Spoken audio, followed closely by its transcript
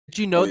Did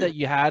you Oh know yeah. that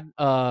you had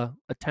a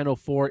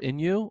 10:04 in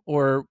you,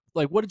 or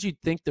like what did you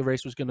think the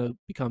race was gonna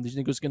become? Did you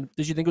think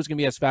it was gonna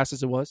be as fast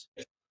as it was?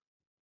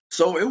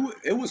 So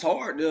it was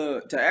hard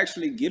to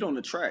actually get on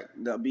the track.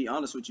 To be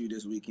honest with you,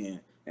 this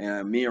weekend,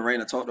 and me and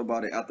Raina talked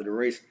about it after the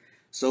race.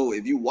 So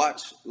if you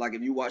watch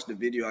the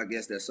video, I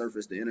guess that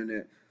surfaced the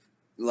internet,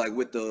 like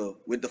with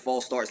the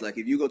false starts. Like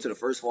if you go to the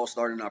first false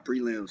start in our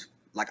prelims,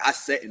 like I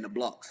sat in the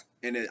blocks,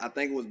 and I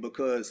think it was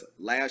because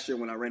last year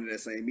when I ran to that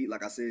same meet,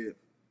 like I said,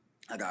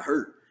 I got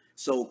hurt.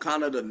 So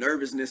kind of the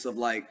nervousness of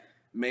like,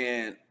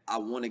 man, I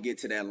want to get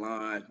to that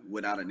line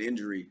without an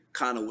injury,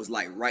 kind of was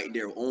like right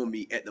there on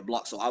me at the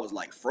block. So I was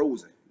like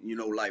frozen,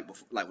 like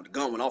before, like when the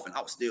gun went off and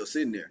I was still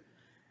sitting there.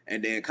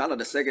 And then kind of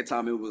the second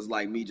time it was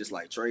like me just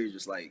like Trey,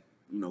 just like,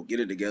 get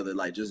it together,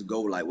 like just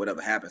go, like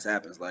whatever happens,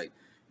 happens. Like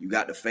you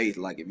got the faith.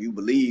 Like if you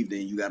believe,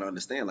 then you got to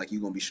understand, like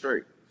you're gonna be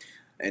straight.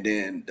 And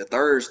then the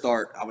third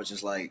start, I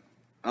was like,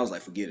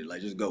 forget it,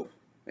 like just go.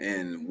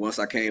 And once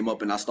I came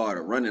up and I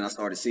started running, I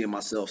started seeing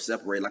myself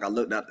separate. Like I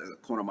looked out the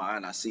corner of my eye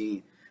and I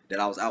seen that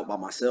I was out by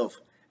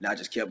myself, and I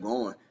just kept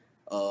going.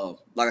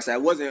 Like I said,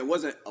 it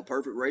wasn't a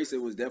perfect race.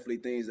 It was definitely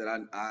things that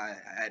I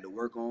had to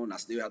work on. I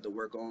still have to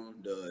work on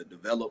to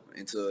develop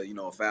into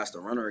a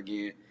faster runner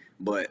again.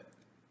 But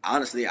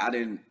honestly, I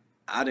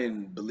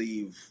didn't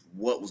believe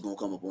what was gonna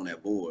come up on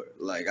that board.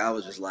 Like I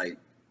was just like,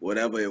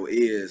 whatever it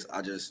is,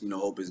 I just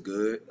hope it's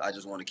good. I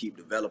just want to keep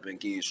developing,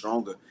 getting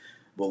stronger.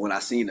 But when I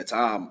seen the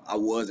time, I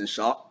was in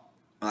shock.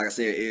 Like I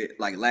said,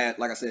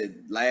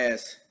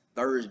 last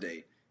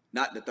Thursday,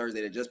 not the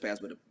Thursday that just passed,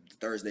 but the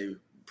Thursday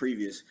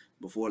previous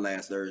before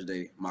last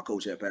Thursday, my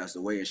coach had passed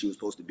away, and she was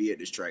supposed to be at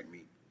this track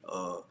meet.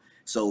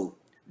 So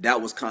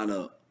that was kind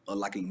of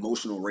like an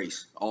emotional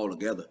race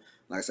altogether.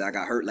 Like I said, I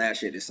got hurt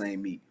last year at the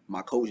same meet.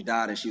 My coach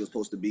died, and she was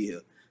supposed to be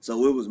here.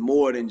 So it was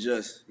more than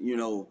just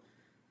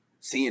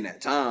seeing that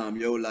time,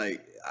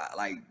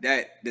 like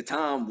that. The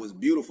time was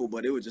beautiful,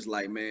 but it was just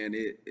like, man,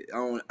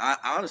 I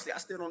honestly, I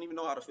still don't even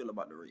know how to feel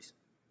about the race.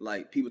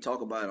 Like people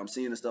talk about it. I'm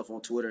seeing the stuff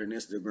on Twitter and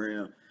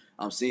Instagram.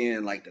 I'm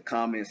seeing like the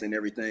comments and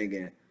everything,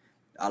 and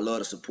I love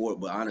the support.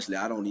 But honestly,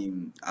 I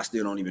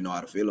still don't even know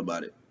how to feel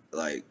about it.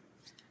 Like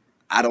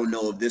I don't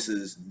know if this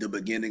is the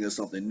beginning of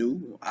something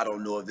new. I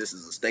don't know if this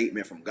is a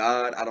statement from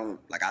God. I don't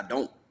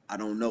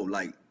know.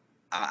 Like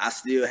I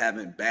still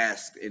haven't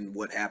basked in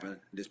what happened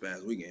this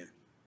past weekend.